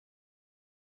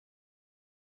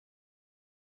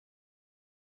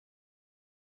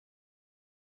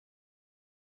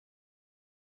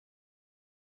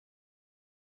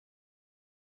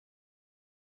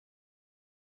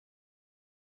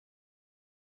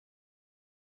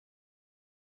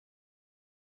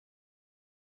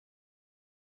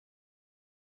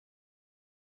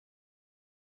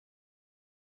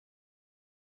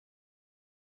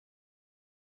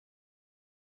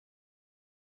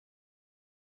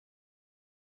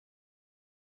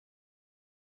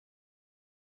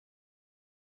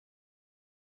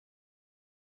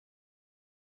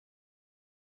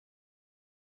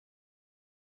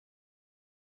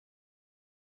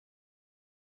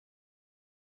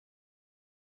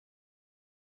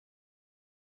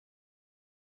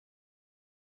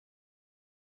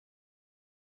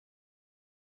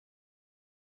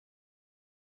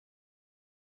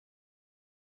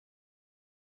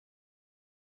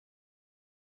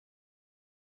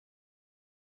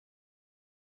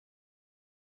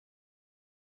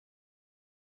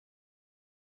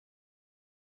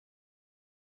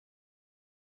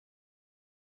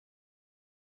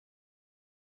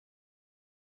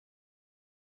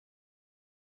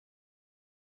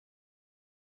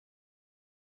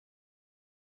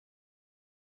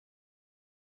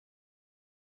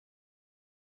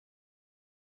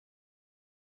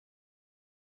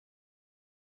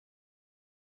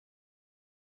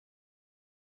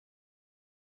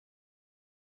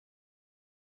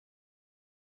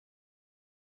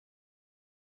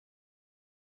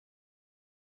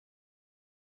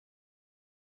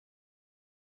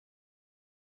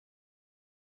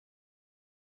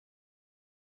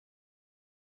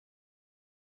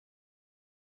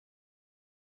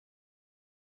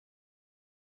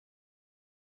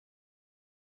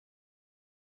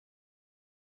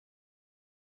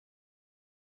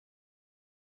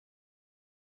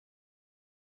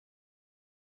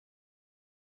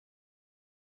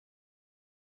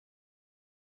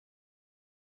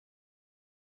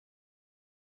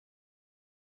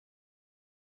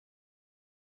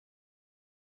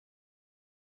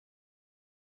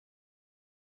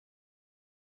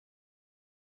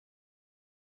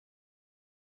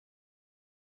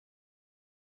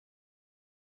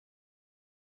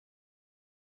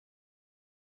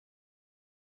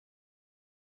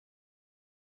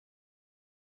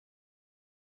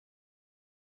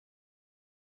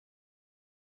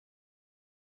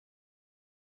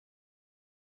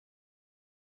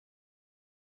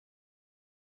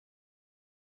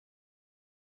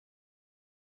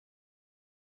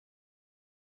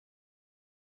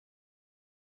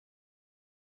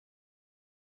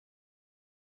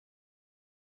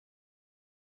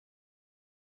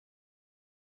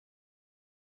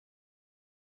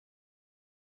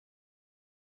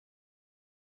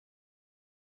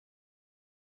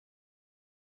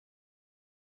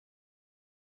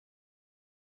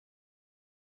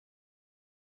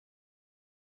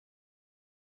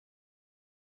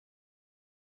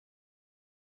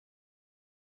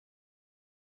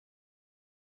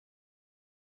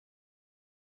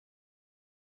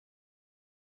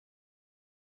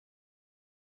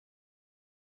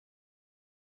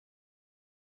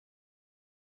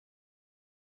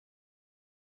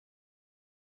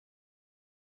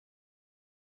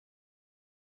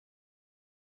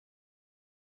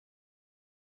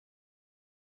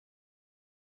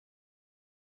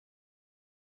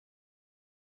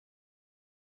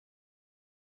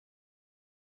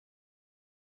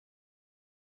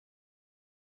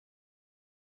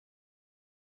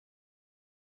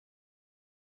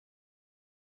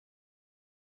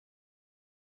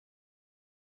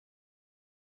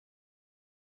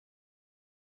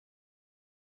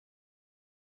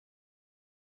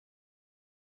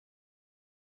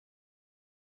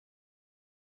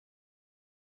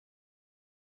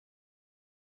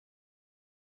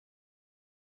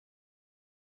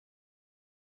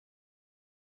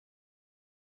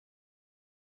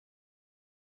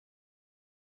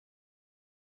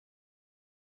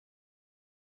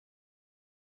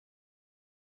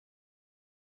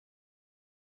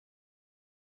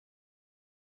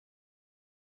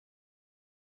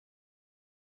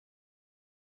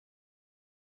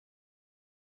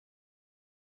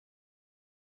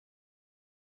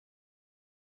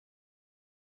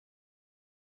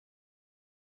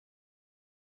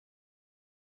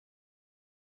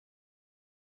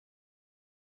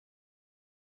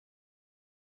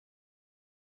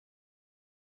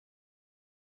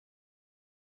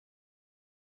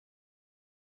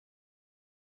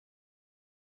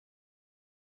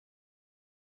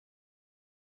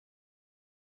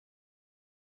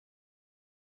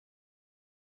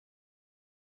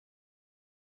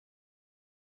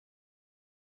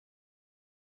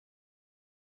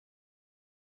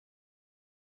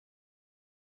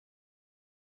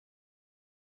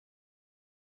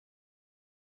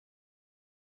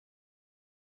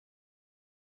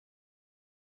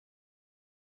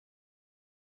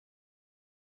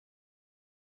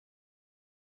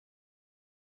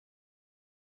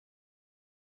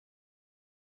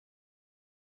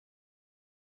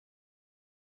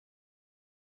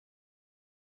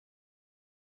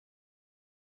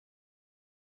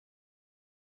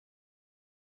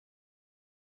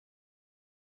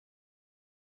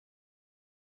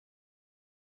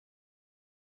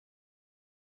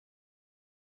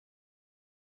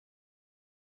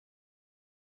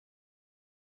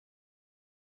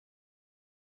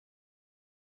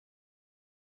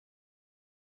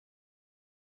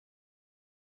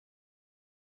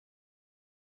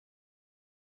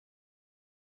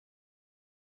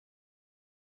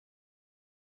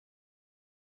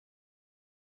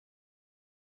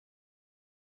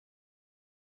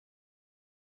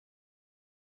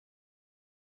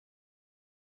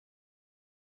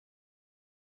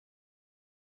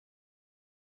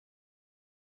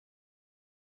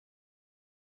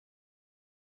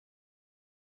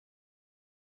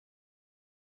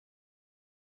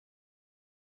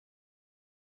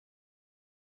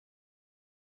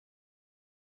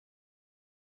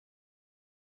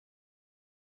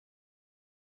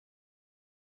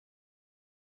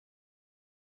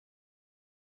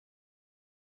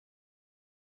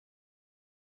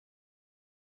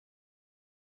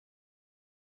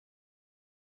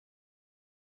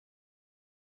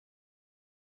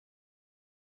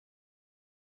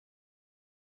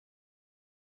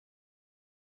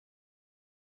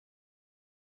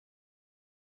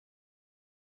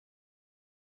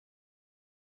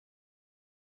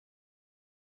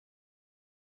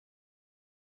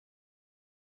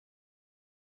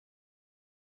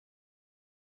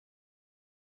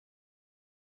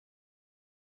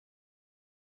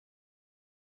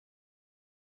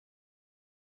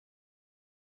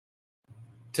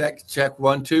Check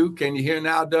 1 2. Can you hear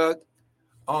now, Doug?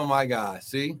 Oh my God.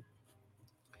 See,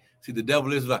 the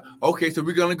devil is like, okay, so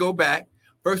we're gonna go back.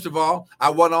 First of all, I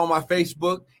want all my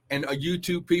Facebook and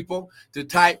YouTube people to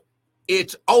type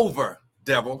 "It's over,"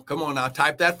 devil. Come on now,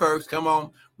 type that first. Come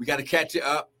on, we got to catch you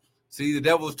up. See, the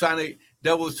devil's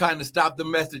trying to stop the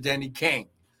message, and he can't.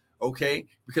 Okay,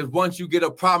 because once you get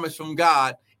a promise from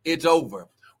God, it's over.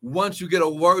 Once you get a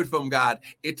word from God,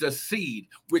 it's a seed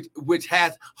which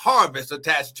has harvest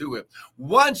attached to it.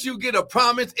 Once you get a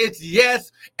promise, it's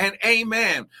yes and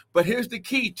amen. But here's the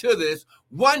key to this.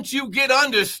 Once you get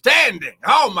understanding,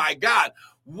 oh my God,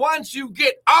 once you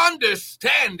get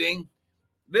understanding,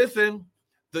 listen,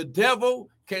 the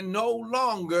devil can no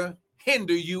longer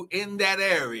hinder you in that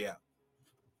area.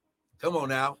 Come on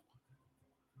now.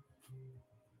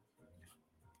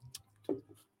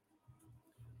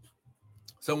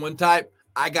 Someone type,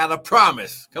 I got a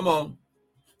promise. Come on.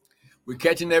 We're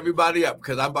catching everybody up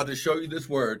because I'm about to show you this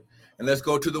word. And let's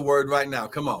go to the word right now.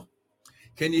 Come on.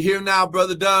 Can you hear now,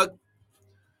 Brother Doug?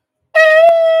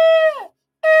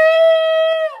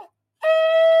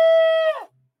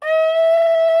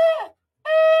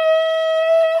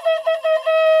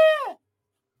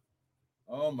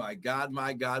 Oh, my God,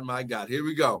 my God, my God. Here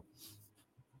we go.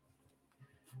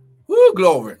 Woo,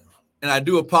 glory. And I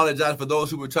do apologize for those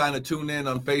who were trying to tune in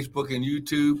on Facebook and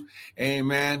YouTube.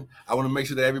 Amen. I want to make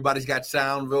sure that everybody's got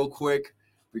sound real quick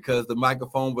because the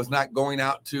microphone was not going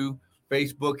out to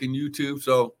Facebook and YouTube.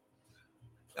 So,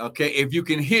 okay, if you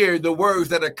can hear the words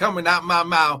that are coming out my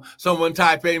mouth, someone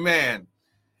type amen.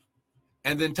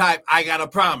 And then type, I got a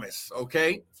promise.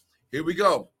 Okay, here we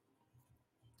go.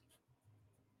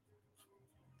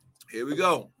 Here we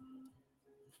go.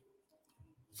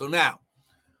 So now,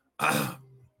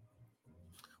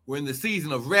 we're in the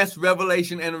season of rest,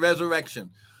 revelation, and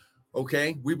resurrection.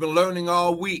 Okay, we've been learning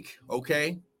all week.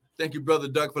 Okay, thank you, Brother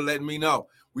Doug, for letting me know.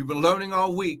 We've been learning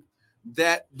all week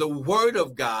that the word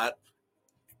of God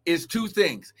is two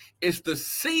things. It's the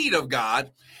seed of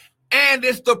God and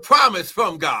it's the promise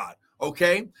from God.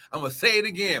 Okay, I'm going to say it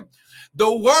again.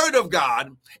 The word of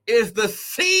God is the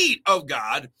seed of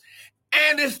God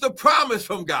and it's the promise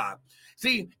from God.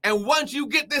 See, and once you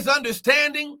get this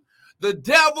understanding, the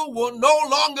devil will no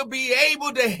longer be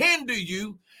able to hinder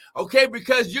you, okay,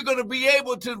 because you're going to be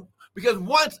able to, because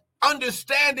once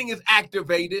understanding is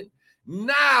activated,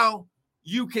 now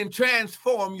you can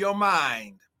transform your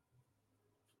mind.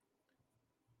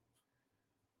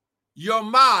 Your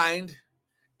mind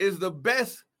is the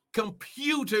best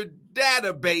computer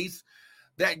database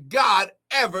that God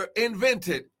ever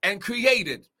invented and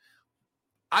created.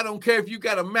 I don't care if you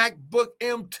got a MacBook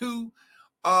M2,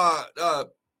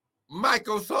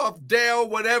 Microsoft, Dell,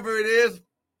 whatever it is,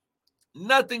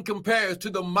 nothing compares to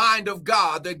the mind of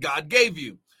God that God gave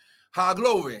you. Ha,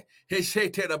 glory.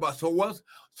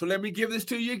 So let me give this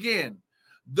to you again.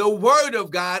 The word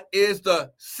of God is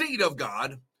the seed of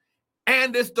God,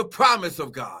 and it's the promise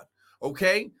of God.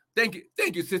 Okay? Thank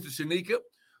you, Sister Shanika.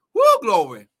 Woo,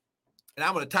 glory. And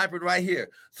I'm going to type it right here.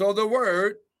 So the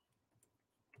word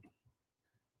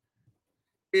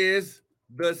is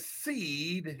the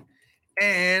seed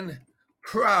and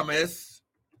promise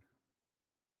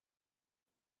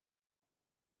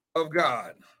of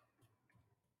God.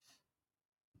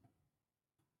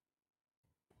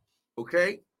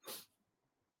 Okay?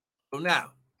 So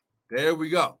now, there we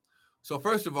go. So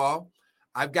first of all,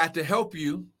 I've got to help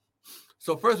you.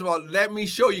 So first of all, let me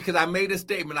show you, because I made a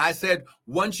statement. I said,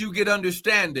 once you get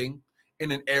understanding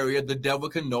in an area, the devil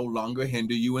can no longer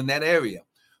hinder you in that area.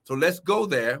 So let's go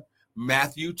there.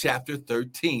 Matthew chapter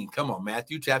 13. Come on,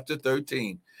 Matthew chapter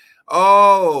 13.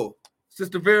 Oh,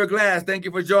 Sister Vera Glass, thank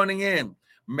you for joining in.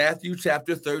 Matthew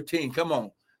chapter 13. Come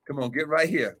on, get right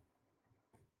here.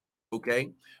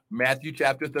 Okay, Matthew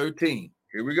chapter 13.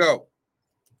 Here we go.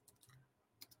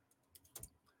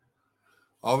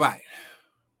 All right.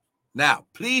 Now,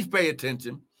 please pay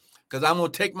attention, because I'm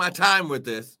going to take my time with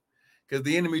this, because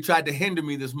the enemy tried to hinder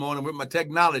me this morning with my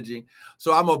technology.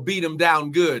 So I'm going to beat him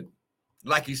down good,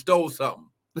 like he stole something.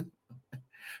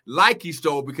 Like he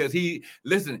stole, because he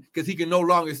can no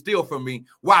longer steal from me.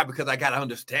 Why? Because I got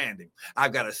understanding.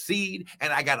 I've got a seed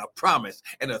and I got a promise,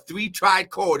 and a 3-tried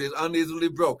cord is uneasily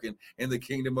broken in the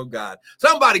kingdom of God.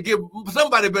 Somebody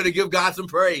better give God some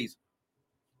praise.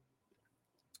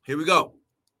 Here we go.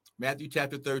 Matthew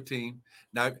chapter 13.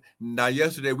 Now,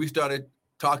 yesterday we started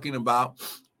talking about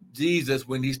Jesus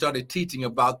when he started teaching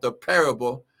about the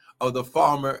parable of the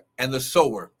farmer and the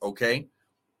sower. Okay,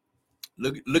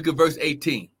 look at verse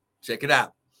 18. Check it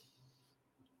out.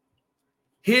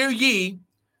 Hear ye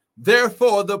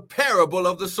therefore the parable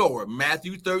of the sower.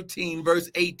 Matthew 13, verse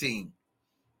 18.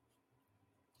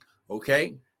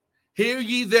 Okay? Hear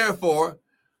ye therefore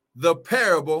the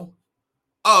parable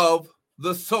of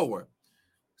the sower.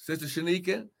 Sister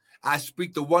Shanika, I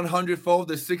speak the 100-fold,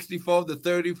 the 60-fold, the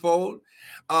 30-fold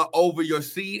over your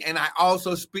seed. And I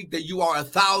also speak that you are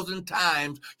 1,000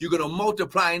 times. You're going to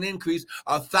multiply and increase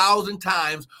 1,000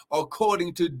 times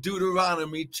according to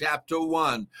Deuteronomy chapter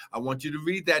 1. I want you to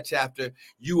read that chapter.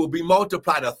 You will be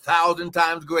multiplied 1,000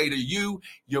 times greater. You,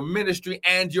 your ministry,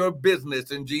 and your business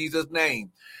in Jesus'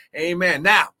 name. Amen.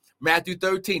 Now, Matthew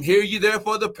 13. Hear ye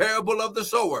therefore the parable of the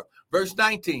sower. Verse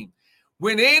 19.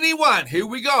 When anyone, here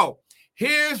we go,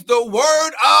 here's the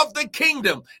word of the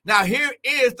kingdom. Now, here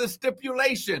is the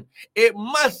stipulation. It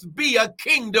must be a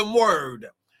kingdom word.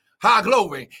 High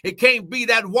glory. It can't be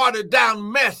that watered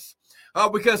down mess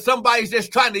because somebody's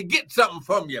just trying to get something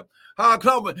from you.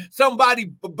 Glory.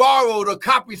 Somebody borrowed or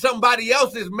copied somebody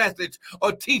else's message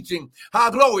or teaching.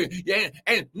 Glory.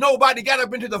 And nobody got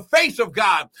up into the face of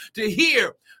God to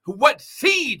hear what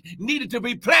seed needed to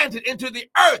be planted into the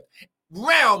earth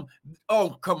realm. Oh,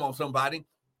 come on, somebody.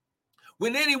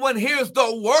 When anyone hears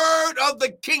the word of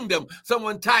the kingdom,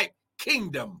 someone type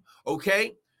kingdom,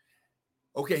 okay?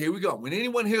 Okay, here we go. When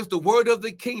anyone hears the word of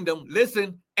the kingdom,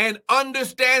 listen, and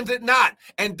understands it not,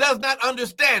 and does not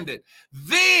understand it,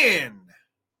 then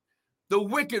the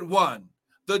wicked one,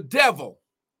 the devil,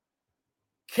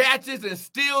 catches and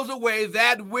steals away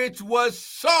that which was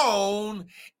sown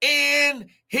in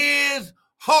his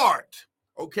heart.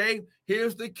 Okay,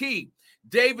 here's the key.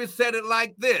 David said it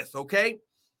like this, okay?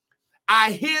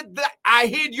 I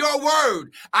hid your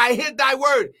word. I hid thy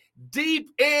word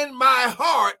deep in my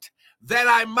heart that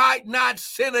I might not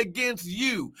sin against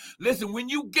you. Listen, when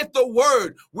you get the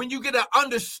word, when you get an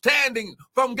understanding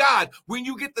from God, when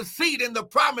you get the seed and the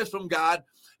promise from God,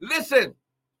 listen,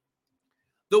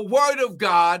 the word of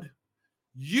God,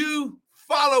 you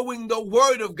following the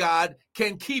word of God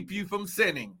can keep you from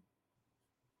sinning.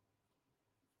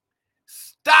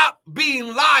 Stop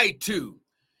being lied to.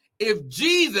 If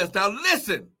Jesus, now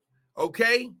listen,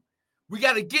 okay, we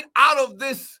got to get out of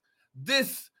this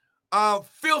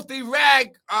filthy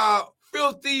rag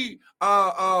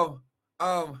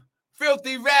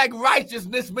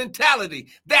righteousness mentality.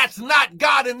 That's not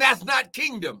God and that's not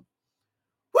kingdom.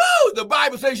 Woo! The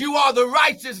Bible says you are the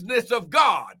righteousness of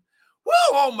God. Woo!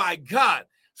 Oh my God.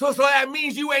 So that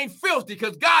means you ain't filthy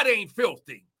because God ain't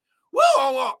filthy.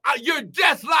 Whoa, you're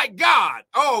just like God.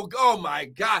 Oh my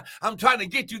God. I'm trying to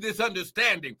get you this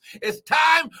understanding. It's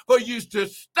time for you to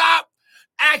stop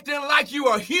acting like you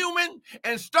are human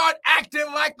and start acting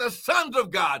like the sons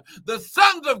of God. The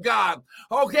sons of God.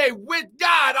 Okay, with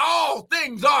God, all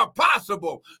things are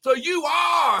possible. So you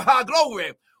are,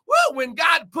 glory. Well, when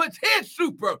God puts his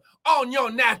super on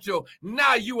your natural,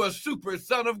 now you a super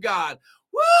son of God.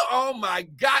 Woo, oh my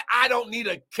God, I don't need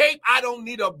a cape. I don't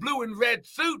need a blue and red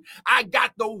suit. I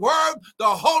got the word, the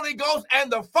Holy Ghost, and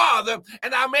the Father,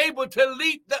 and I'm able to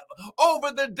leap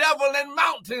over the devil and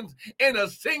mountains in a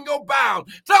single bound.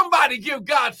 Somebody give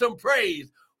God some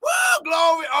praise. Woo,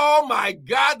 glory. Oh my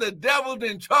God, the devil's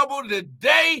in trouble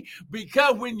today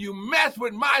because when you mess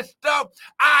with my stuff,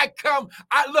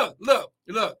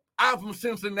 look, I'm from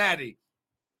Cincinnati.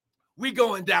 We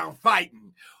going down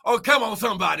fighting. Oh, come on,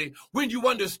 somebody. When you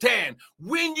understand,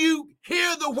 when you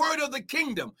hear the word of the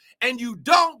kingdom and you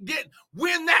don't get,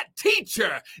 when that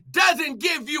teacher doesn't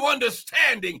give you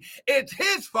understanding, it's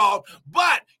his fault,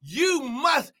 but you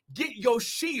must get your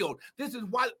shield. This is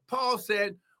what Paul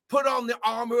said, put on the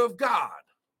armor of God,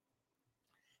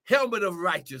 helmet of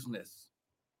righteousness,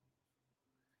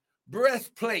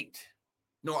 breastplate.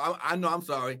 I'm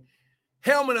sorry.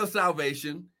 Helmet of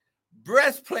salvation,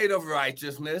 breastplate of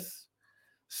righteousness,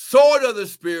 sword of the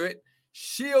Spirit,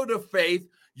 shield of faith,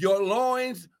 your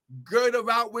loins girded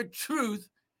about with truth,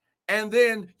 and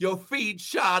then your feet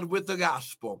shod with the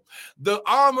gospel. The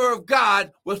armor of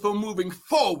God was for moving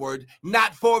forward,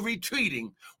 not for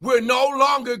retreating. We're no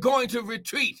longer going to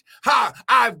retreat.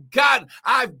 I've got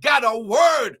a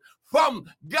word from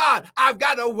God. I've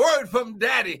got a word from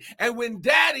Daddy. And when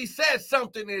Daddy says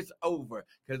something, it's over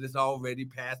because it's already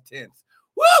past tense.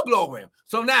 Woo, glory.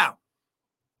 So now,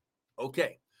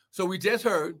 okay. So we just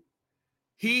heard,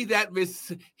 he that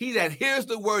hears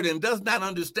the word and does not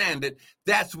understand it,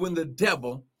 that's when the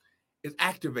devil is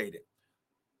activated.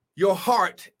 Your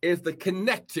heart is the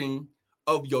connecting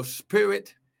of your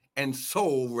spirit and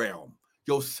soul realm,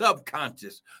 your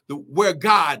subconscious, where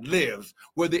God lives,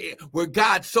 where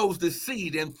God sows the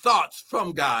seed and thoughts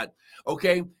from God.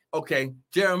 Okay,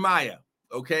 Jeremiah.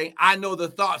 Okay, I know the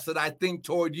thoughts that I think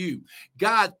toward you.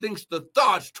 God thinks the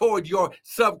thoughts toward your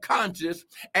subconscious,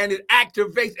 and it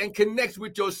activates and connects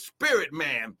with your spirit,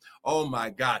 man. Oh my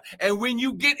God. And when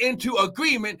you get into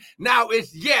agreement, now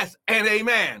it's yes and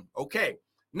amen. Okay.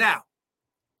 Now,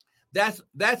 that's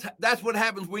what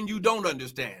happens when you don't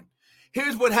understand.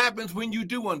 Here's what happens when you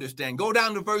do understand. Go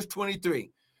down to verse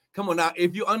 23. Come on now.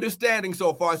 If you're understanding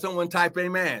so far, someone type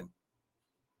amen.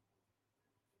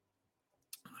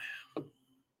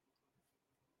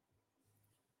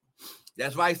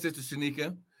 That's right, Sister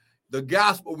Shanika. The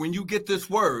gospel, when you get this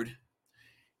word,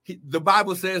 the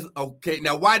Bible says, okay,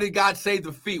 now why did God say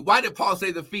the feet? Why did Paul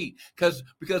say the feet?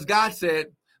 Because God said,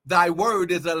 thy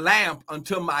word is a lamp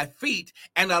unto my feet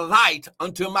and a light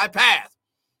unto my path.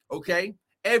 Okay?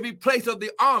 Every place of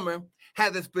the armor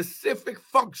has a specific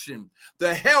function.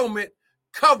 The helmet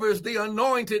covers the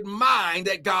anointed mind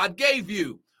that God gave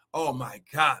you. Oh my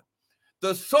God.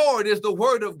 The sword is the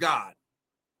word of God.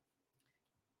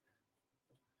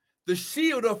 The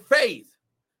shield of faith,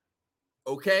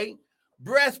 okay?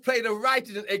 Breastplate of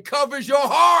righteousness, it covers your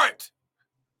heart.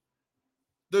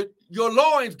 Your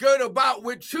loins girt about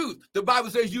with truth. The Bible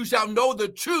says you shall know the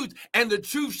truth, and the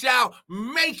truth shall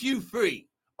make you free.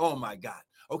 Oh my God.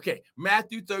 Okay,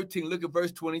 Matthew 13, look at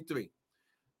verse 23.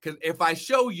 Because if I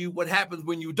show you what happens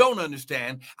when you don't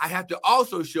understand, I have to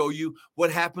also show you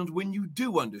what happens when you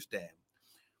do understand.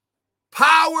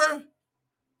 Power,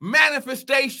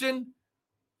 manifestation,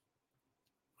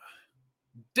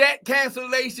 debt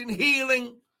cancellation,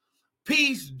 healing,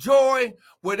 peace, joy,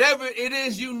 whatever it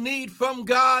is you need from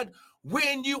God,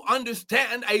 when you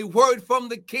understand a word from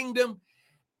the kingdom,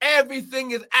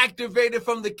 everything is activated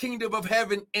from the kingdom of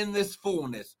heaven in this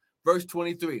fullness. Verse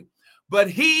 23. But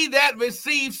he that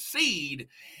receives seed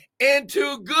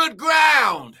into good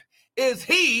ground is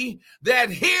he that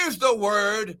hears the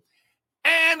word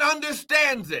and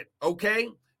understands it. Okay?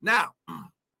 Now,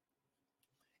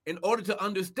 in order to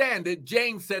understand it,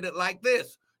 James said it like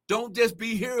this. Don't just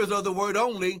be hearers of the word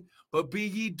only, but be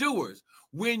ye doers.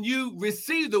 When you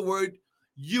receive the word,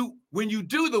 when you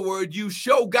do the word, you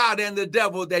show God and the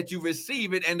devil that you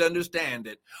receive it and understand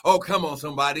it. Oh, come on,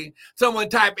 somebody. Someone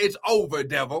type, it's over,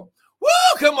 devil. Woo,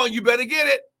 come on, you better get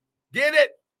it. Get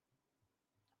it.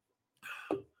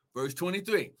 Verse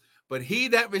 23. But he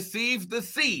that receives the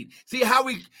seed. See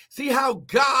how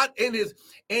God in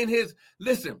his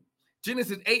listen.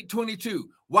 Genesis 8:22,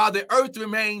 while the earth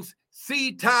remains,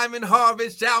 seed time and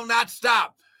harvest shall not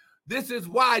stop. This is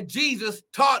why Jesus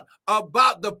taught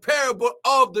about the parable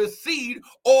of the seed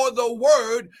or the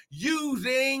word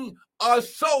using a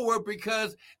sower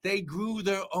because they grew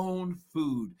their own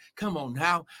food. Come on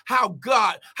now. How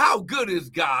good is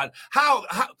God? How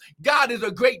God is a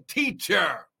great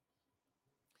teacher.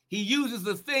 He uses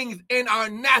the things in our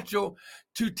natural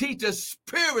to teach us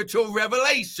spiritual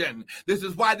revelation. This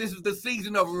is why this is the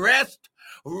season of rest,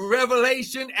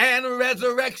 revelation, and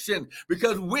resurrection.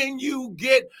 Because when you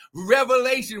get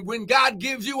revelation, when God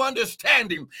gives you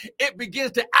understanding, it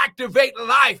begins to activate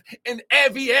life in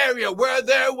every area where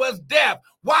there was death.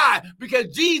 Why? Because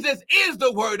Jesus is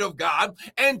the word of God.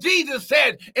 And Jesus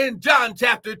said in John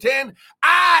chapter 10,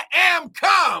 I am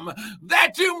come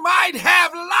that you might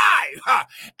have life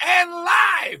and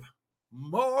life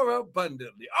more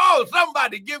abundantly. Oh,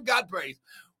 somebody give God praise.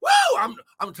 Woo!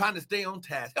 I'm trying to stay on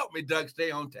task. Help me, Doug,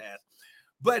 stay on task.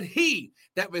 But he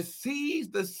that receives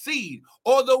the seed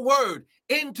or the word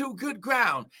into good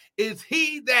ground is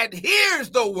he that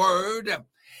hears the word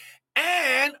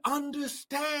and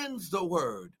understands the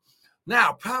word.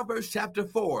 Now, Proverbs chapter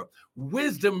 4,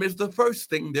 wisdom is the first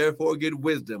thing, therefore get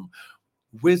wisdom.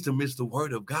 Wisdom is the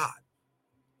word of God.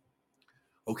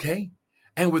 Okay?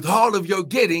 And with all of your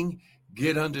getting,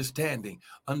 get understanding.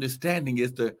 Understanding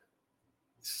is the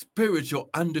spiritual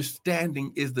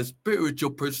understanding, is the spiritual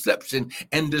perception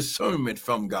and discernment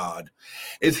from God.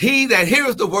 It's he that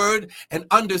hears the word and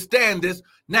understands this.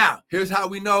 Now, here's how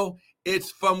we know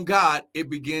it's from God. It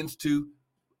begins to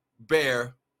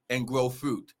bear and grow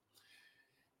fruit.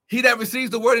 He that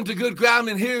receives the word into good ground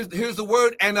and hears the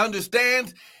word and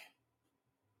understands,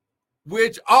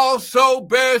 which also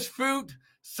bears fruit,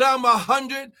 some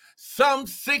 100, some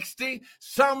 60,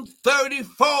 some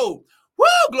 30-fold. Woo,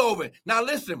 glory. Now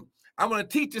listen, I'm going to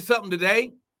teach you something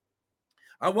today.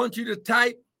 I want you to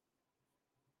type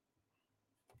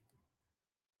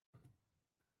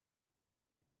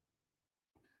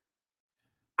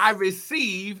I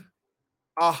receive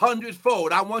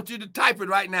 100-fold. I want you to type it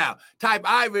right now. Type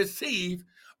I receive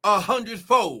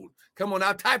 100-fold. Come on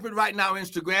now, type it right now,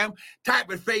 Instagram.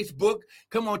 Type it Facebook.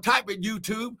 Come on, type it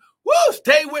YouTube. Woo,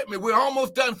 stay with me. We're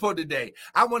almost done for today.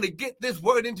 I want to get this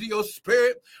word into your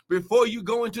spirit before you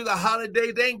go into the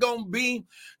holidays. There ain't going to be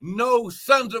no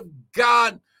sons of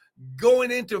God going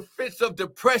into fits of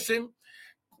depression,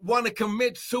 want to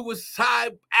commit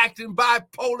suicide, acting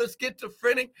bipolar,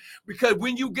 schizophrenic, because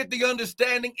when you get the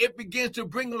understanding, it begins to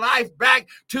bring life back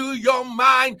to your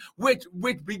mind, which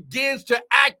begins to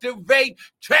activate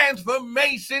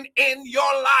transformation in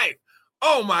your life.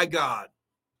 Oh my God.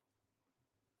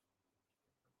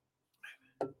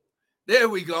 There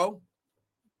we go.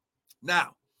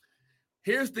 Now,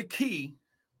 here's the key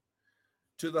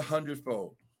to the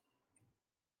hundredfold.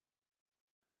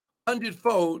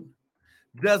 Hundredfold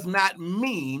does not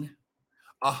mean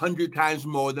 100 times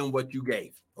more than what you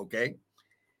gave, okay?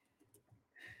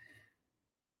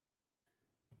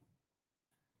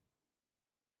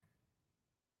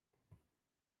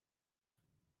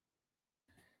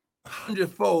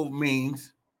 Hundredfold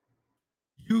means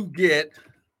you get,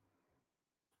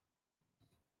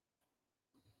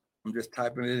 I'm just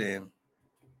typing it in.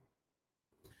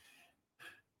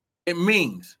 It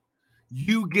means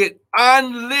you get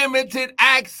unlimited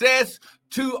access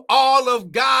to all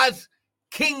of God's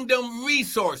kingdom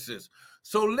resources.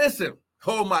 So listen,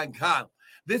 oh my God,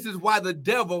 this is why the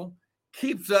devil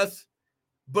keeps us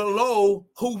below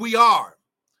who we are,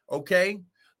 okay?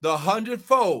 The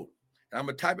hundredfold, I'm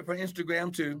going to type it for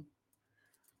Instagram too.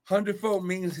 Hundredfold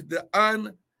means the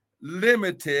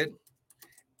unlimited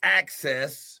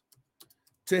access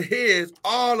to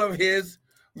all of his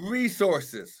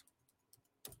resources.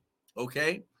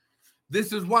 Okay?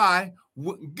 This is why,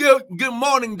 good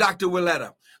morning, Dr.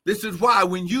 Willetta. This is why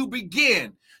when you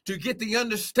begin to get the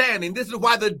understanding, this is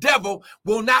why the devil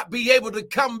will not be able to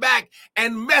come back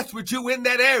and mess with you in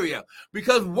that area.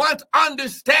 Because once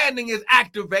understanding is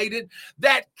activated,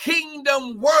 that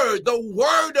kingdom word, the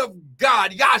word of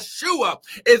God, Yahshua,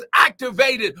 is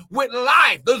activated with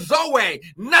life, the Zoe,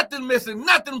 nothing missing,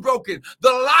 nothing broken,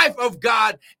 the life of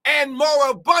God, and more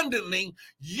abundantly,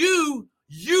 you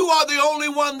are the only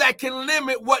one that can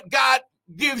limit what God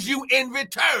gives you in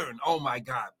return. Oh my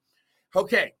God.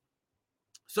 Okay.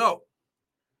 So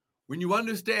when you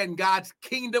understand God's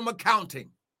kingdom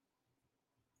accounting,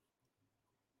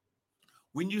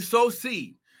 when you sow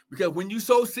seed, because when you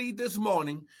sow seed this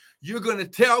morning, you're going to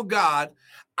tell God,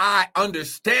 I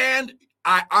understand.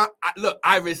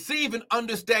 I receive and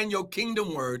understand your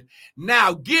kingdom word.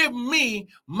 Now give me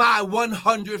my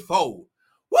 100-fold.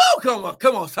 Whoa,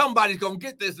 come on. Somebody's going to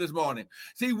get this morning.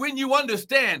 See, when you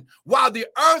understand, while the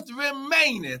earth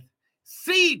remaineth,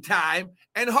 seed time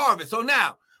and harvest. So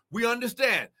now we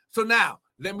understand. So now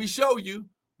let me show you,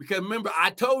 because remember, I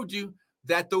told you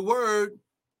that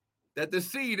the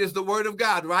seed is the word of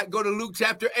God, right? Go to Luke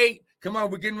chapter 8. Come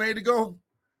on, we're getting ready to go.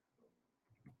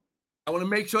 I want to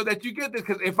make sure that you get this,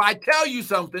 because if I tell you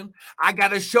something, I got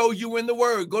to show you in the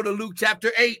word. Go to Luke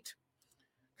chapter 8.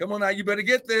 Come on now, you better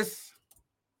get this.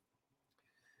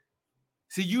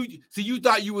 See, you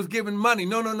thought you was giving money.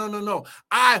 No.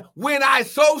 When I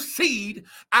sow seed,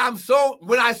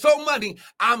 when I sow money,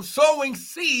 I'm sowing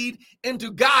seed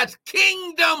into God's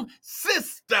kingdom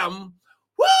system.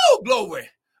 Woo, glory.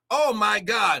 Oh my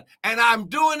God. And I'm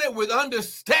doing it with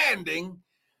understanding.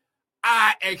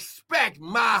 I expect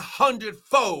my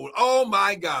 100-fold. Oh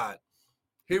my God.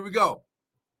 Here we go.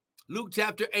 Luke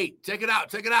chapter 8. Check it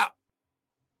out.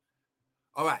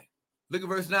 All right. Look at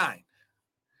verse 9.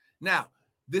 Now,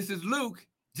 this is Luke.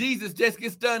 Jesus just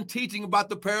gets done teaching about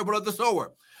the parable of the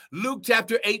sower. Luke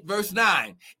chapter 8, verse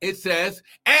 9. It says,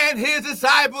 and his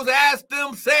disciples asked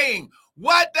him, saying,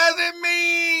 what does it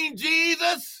mean,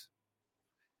 Jesus?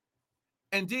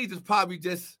 And Jesus probably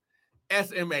just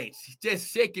SMH,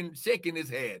 just shaking his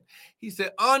head. He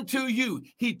said, unto you.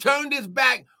 He turned his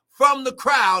back from the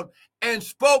crowd and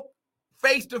spoke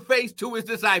face to face to his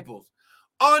disciples.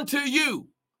 Unto you,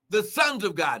 the sons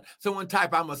of God. Someone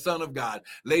type, I'm a son of God.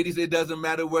 Ladies, it doesn't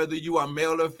matter whether you are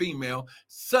male or female.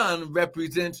 Son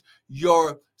represents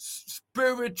your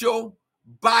spiritual,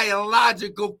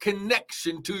 biological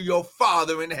connection to your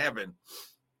Father in heaven.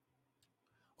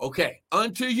 Okay,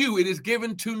 unto you it is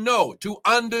given to know, to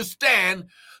understand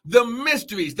the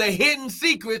mysteries, the hidden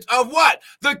secrets of what?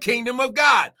 The kingdom of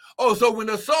God. Oh, so when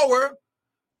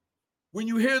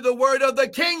you hear the word of the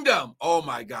kingdom, oh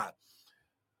my God.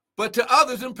 But to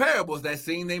others in parables that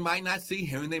seeing they might not see,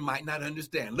 hearing they might not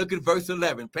understand. Look at verse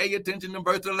 11. Pay attention to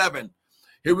verse 11.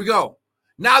 Here we go.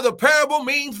 Now the parable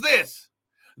means this.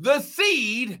 The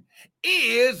seed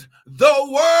is the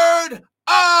word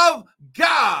of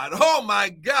God. Oh my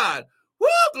God. Woo,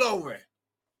 glory.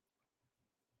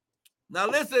 Now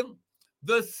listen,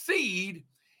 the seed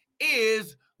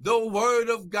is the word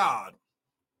of God.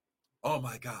 Oh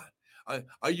my God.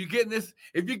 Are you getting this?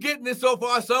 If you're getting this so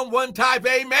far, someone type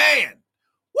amen.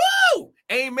 Woo!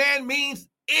 Amen means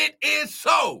it is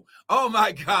so. Oh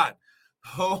my God.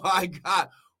 Oh my God.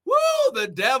 Woo! The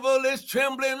devil is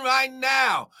trembling right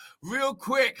now. Real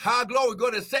quick. High glory.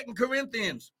 Go to 2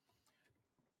 Corinthians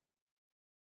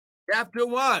chapter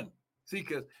 1. See,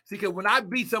 because when I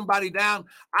beat somebody down,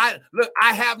 I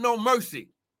have no mercy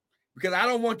because I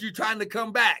don't want you trying to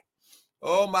come back.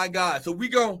 Oh my God. So we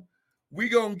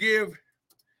gonna give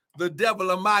the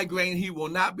devil a migraine he will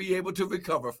not be able to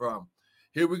recover from.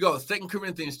 Here we go. 2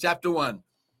 Corinthians chapter 1.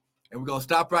 And we're going to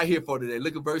stop right here for today.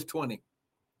 Look at verse 20.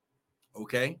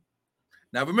 Okay.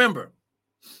 Now remember,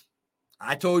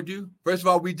 I told you, first of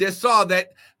all, we just saw that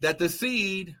the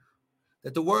seed,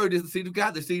 that the word is the seed of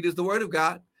God. The seed is the word of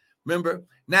God. Remember,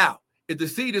 now, if the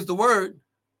seed is the word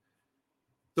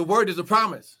is a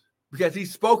promise because he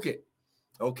spoke it.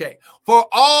 Okay. For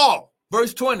all,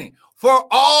 verse 20, for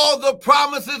all the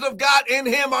promises of God in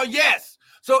him are yes.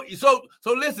 So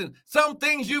listen, some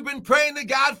things you've been praying to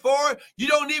God for, you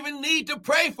don't even need to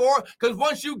pray for because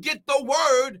once you get the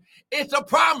word, it's a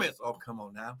promise. Oh, come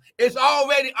on now. It's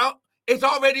already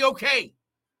okay.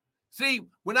 See,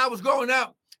 when I was growing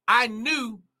up, I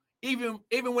knew even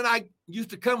when I used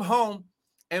to come home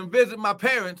and visit my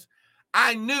parents,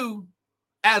 I knew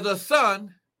as a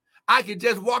son, I could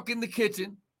just walk in the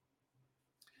kitchen,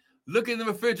 look in the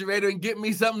refrigerator and get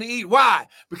me something to eat. Why?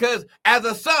 Because as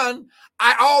a son,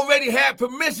 I already had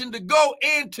permission to go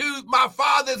into my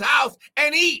father's house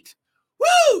and eat.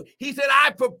 Woo! He said, I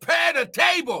prepared a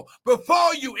table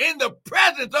before you in the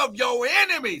presence of your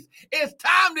enemies. It's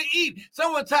time to eat.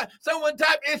 Someone type,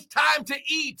 it's time to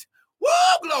eat. Woo!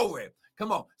 Glory.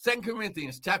 Come on. 2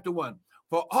 Corinthians chapter 1.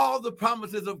 For all the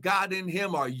promises of God in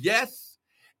him are yes,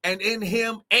 and in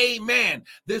him, amen.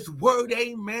 This word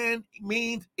amen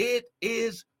means it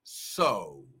is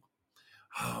so.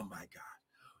 Oh my God.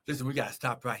 Listen, we got to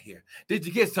stop right here. Did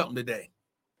you get something today?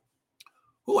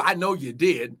 I know you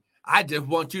did. I just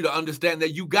want you to understand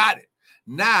that you got it.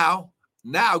 Now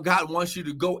God wants you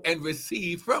to go and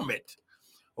receive from it.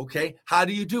 Okay. How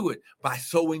do you do it? By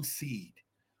sowing seed.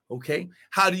 Okay.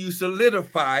 How do you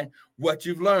solidify what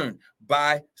you've learned?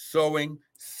 By sowing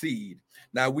seed.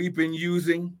 Now, we've been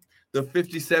using the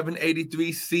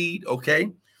 5783 seed,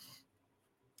 okay,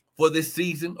 for this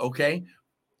season, okay,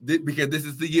 because this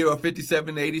is the year of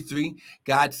 5783,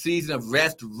 God's season of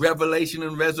rest, revelation,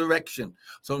 and resurrection.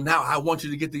 So now I want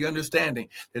you to get the understanding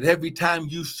that every time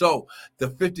you sow the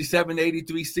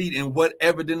 5783 seed in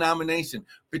whatever denomination,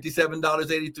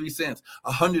 $57.83,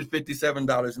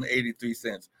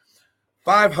 $157.83,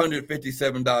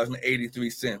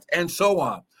 $557.83, and so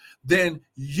on, then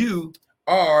you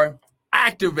are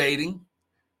activating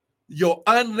your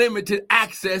unlimited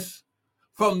access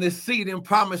from this seed and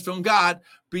promise from God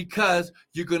because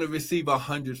you're going to receive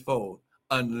 100-fold,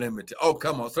 unlimited. Oh,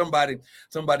 come on. Somebody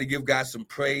give God some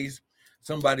praise.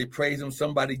 Somebody praise him.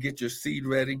 Somebody get your seed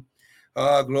ready.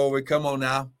 Oh, glory. Come on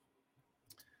now.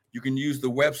 You can use the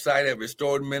website at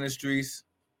Restored Ministries,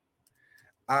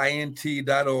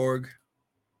 int.org.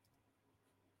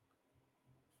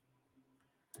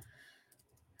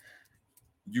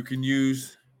 You can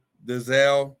use the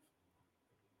Zelle,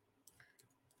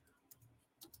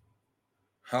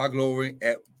 High Glory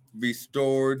at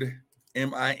Restored,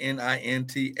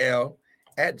 MININTL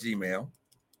at Gmail.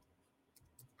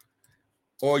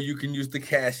 Or you can use the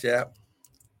Cash App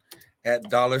at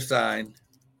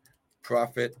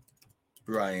 $Prophet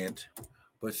Bryant.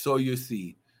 But sow your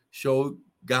seed. Show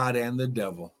God and the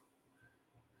devil.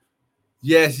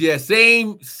 Yes.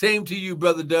 Same to you,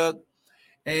 Brother Doug.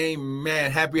 Amen.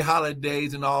 Happy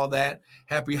holidays and all that.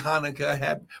 Happy Hanukkah.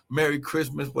 Happy Merry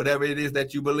Christmas, whatever it is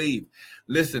that you believe.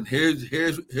 Listen, here's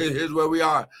where we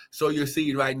are. Sow your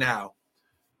seed right now.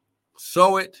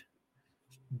 Sow it.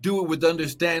 Do it with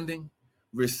understanding.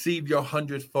 Receive your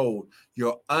 100-fold,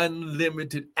 your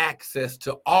unlimited access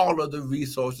to all of the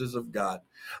resources of God.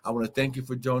 I want to thank you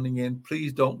for joining in.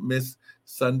 Please don't miss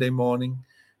Sunday morning.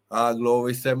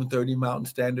 Glory, 7:30 Mountain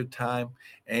Standard Time.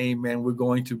 Amen. We're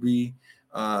going to be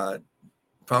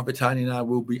Prophet Tiny and I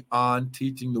will be on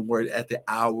teaching the word at the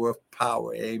hour of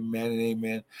power. Amen and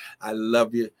amen. I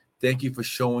love you. Thank you for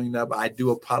showing up. I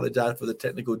do apologize for the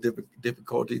technical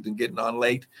difficulties and getting on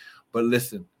late. But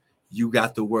listen, you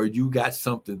got the word. You got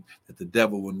something that the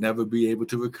devil will never be able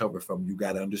to recover from. You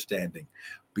got understanding.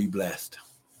 Be blessed.